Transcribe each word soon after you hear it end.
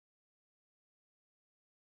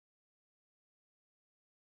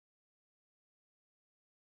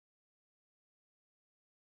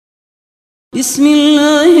بسم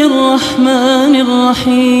الله الرحمن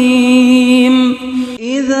الرحيم.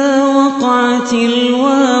 إذا وقعت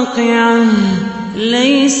الواقعة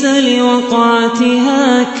ليس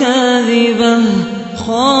لوقعتها كاذبة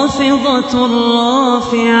خافضة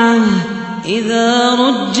رافعة. إذا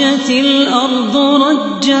رجت الأرض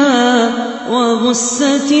رجا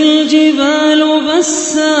وبست الجبال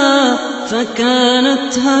بسا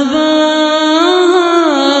فكانت هباء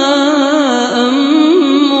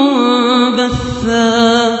منبثا.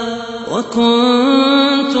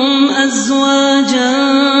 وكنتم أزواجا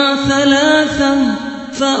ثلاثة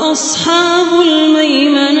فأصحاب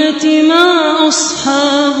الميمنة ما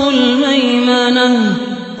أصحاب الميمنة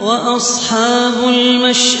وأصحاب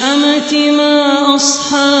المشأمة ما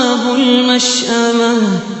أصحاب المشأمة.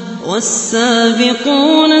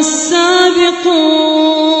 والسابقون السابقون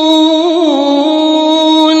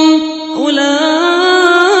أولئك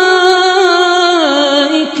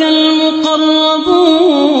المقربون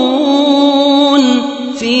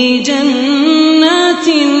في جنات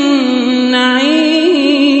النعيم.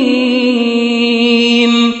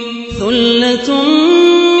 ثلة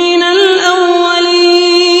من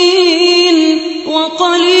الأولين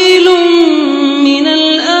وقليل من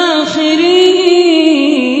الآخرين.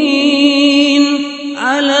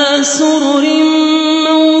 على سرر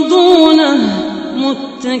موضونة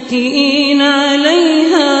متكئين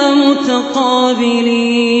عليها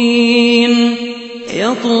متقابلين.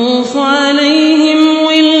 يطوف عليهم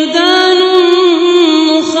ولدان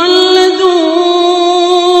مخلدون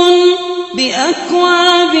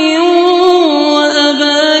بأكواب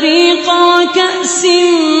وأباريق وكأس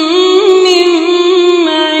من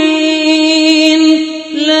معين.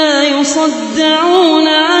 لا يصدعون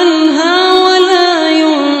عنها ولا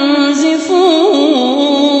ينزفون.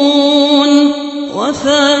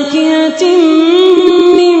 وفاكهة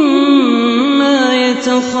مما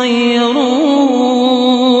يتخيرون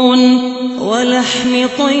ولحم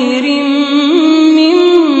طير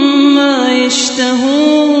مما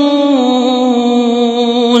يشتهون.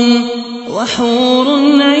 وحور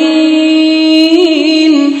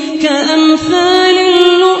عين كأمثال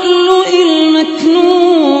اللؤلؤ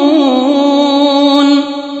المكنون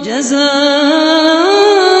جزاء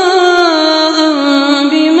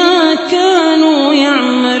بما كانوا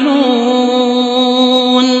يعملون.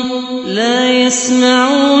 لا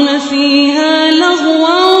يسمعون فيها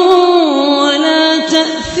لغوا ولا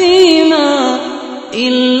تأثيما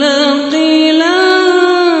إلا قيلا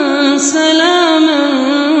سلاما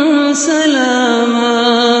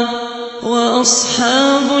سلاما.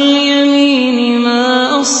 وأصحاب اليمين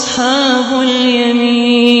ما أصحاب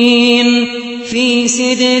اليمين. في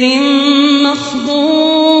سدر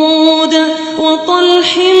مخضود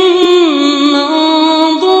وطلح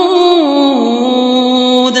منضود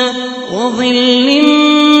وظل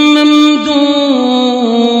ممدود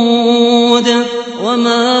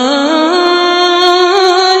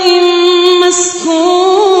وماء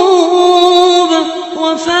مسكوب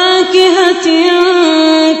وفاكهة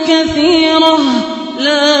كثيرة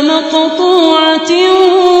لا مقطوعة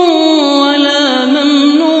ولا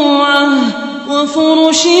ممنوعة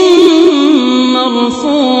وفرش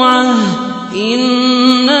مرفوعة.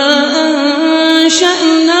 إنا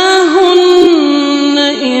أنشأناهن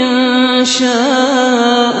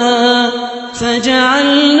إنشاء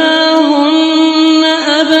فجعلناهن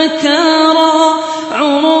أبكارا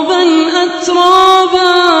عربا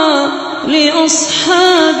أترابا.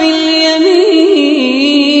 لأصحاب اليمين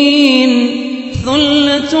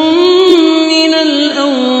ثلة من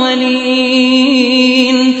الأولين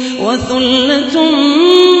وثلة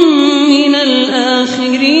من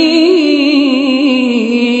الآخرين.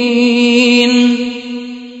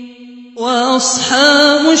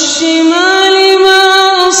 وأصحاب الشمال ما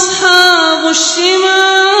أصحاب الشمال.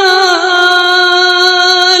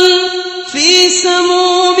 في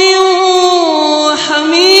سموم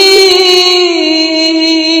وحميم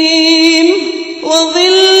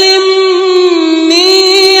وظل من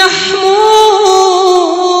يحموم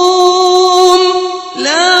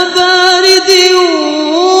لا بارد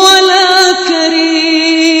ولا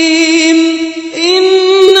كريم.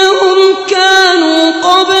 إنهم كانوا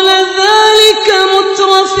قبل ذلك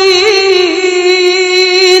مترفين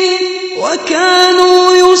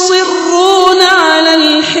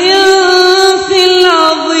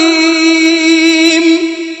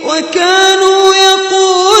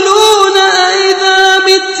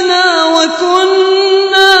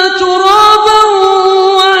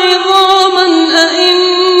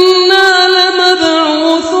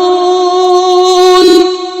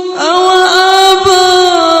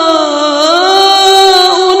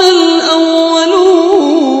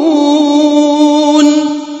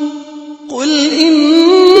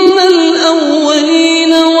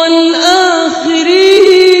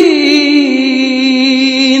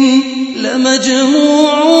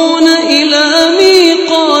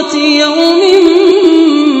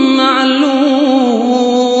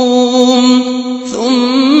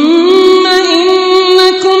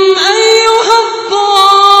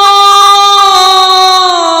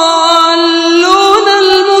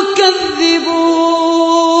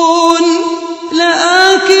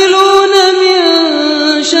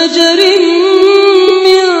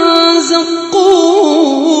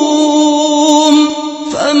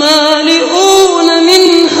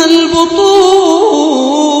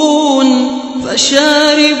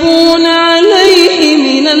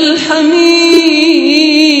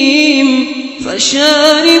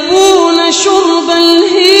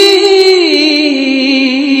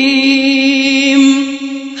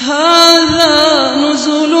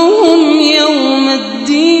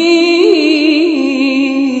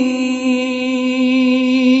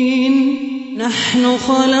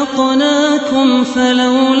رزقناكم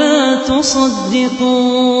فلولا تصدقون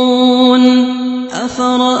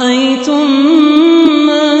أفرأيتم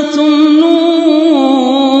ما تمنون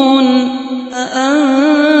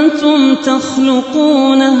أأنتم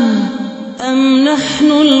تخلقونه أم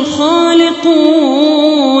نحن الخالقون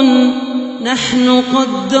نحن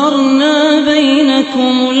قدرنا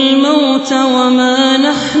بينكم الموت وما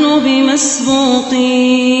نحن بمسبوقين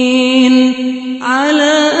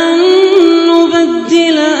على أن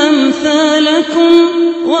نبدل أمثالكم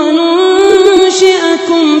وننشئكم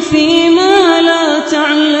فيما لا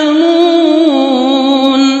تعلمون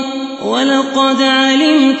ولقد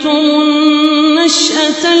علمتم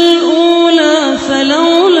النشأة الأولى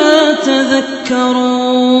فلولا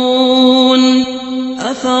تذكرون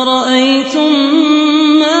أفرأيتم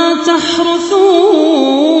ما تحرثون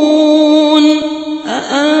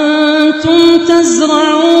أأنتم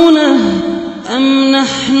تزرعونه أم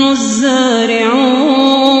نحن الزارعون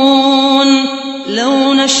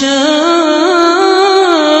لو نشاء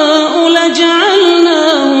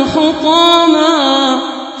لجعلناه حطاما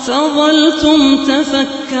فظلتم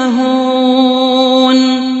تفكهون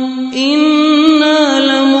إنا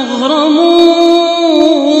لمغرمون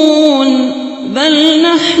بل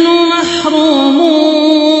نحن محرومون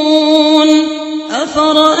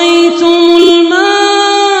أفرأيتم الماء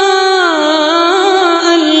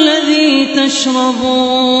الذي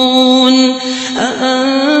تشربون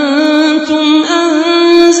أأنتم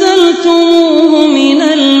أنزلتموه من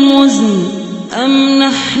المزن أم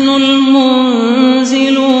نحن المنزلون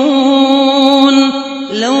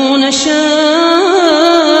لو نشاء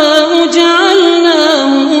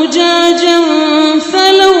جعلناه أجاجا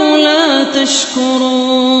فلولا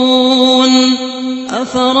تشكرون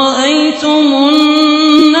أفرأيتم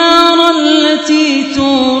النار التي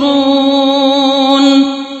تورون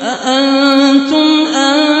أأنتم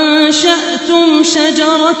أنشأتم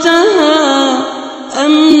شجرتها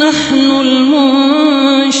أم نحن المنشئون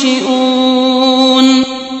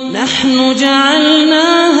نحن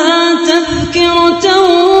جعلناها تذكرة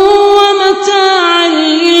ومتاعا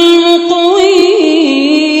للمقوين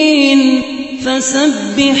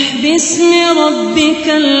فسبح باسم ربك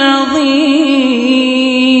العظيم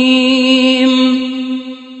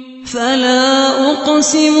فلا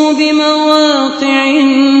أقسم بمواقع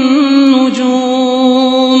النجوم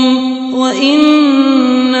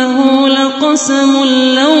وإنه لقسم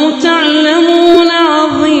لو تعلمون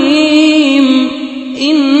عظيم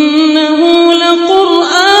إنه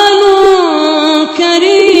لقرآن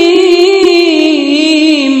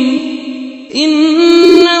كريم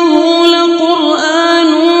إنه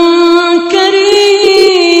لقرآن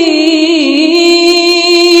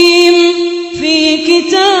كريم في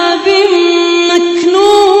كتاب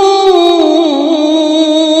مكنون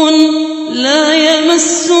لا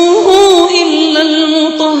يمسه إلا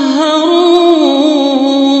المطهرون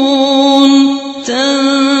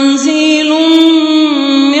تنزيل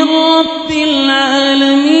من رب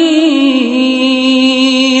العالمين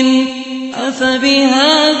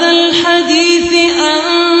أفبهذا الحديث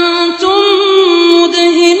أنتم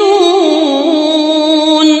مدهنون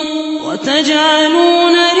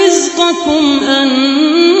وتجعلون رزقكم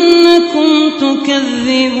أنكم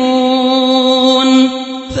تكذبون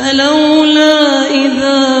فلولا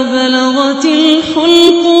إذا بلغت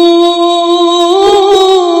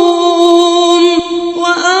الحلقوم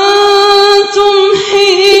وأنتم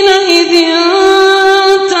حينئذ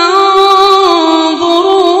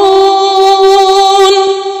تنظرون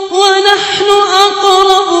ونحن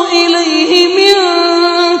أقرب إليه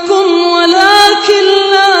منكم ولكن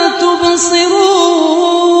لا تبصرون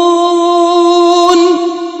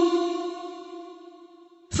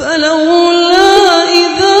فلولا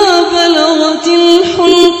إذا بلغت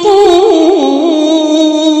الحلقوم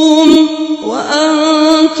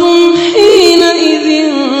وأنتم حينئذ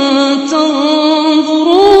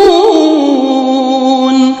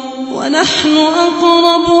تنظرون ونحن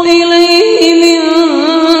أقرب إليه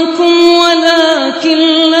منكم ولكن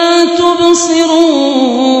لا تبصرون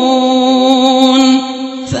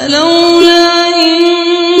فلولا إن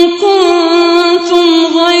كنتم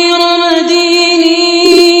غير مدينين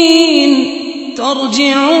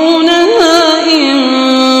ترجعونها إن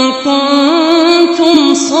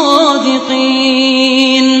كنتم صادقين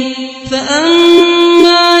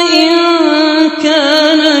فأما إن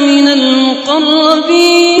كان من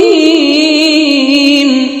المقربين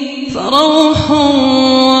فروح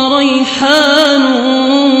وريحان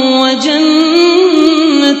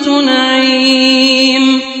وجنة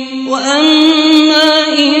نعيم وأما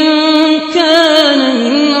إن كان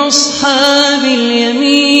من أصحاب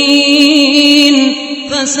اليمين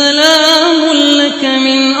فسلام لك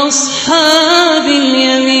من أصحاب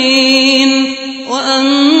اليمين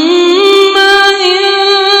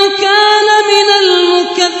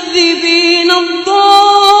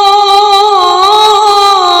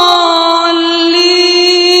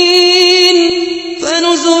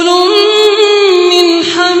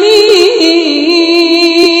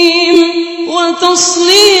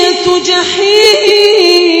وتصلية جحيم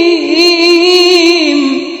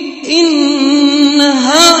إن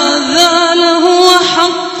هذا لهو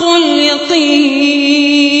حق اليقين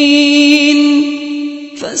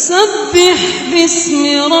فسبح باسم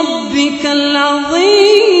ربك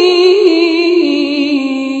العظيم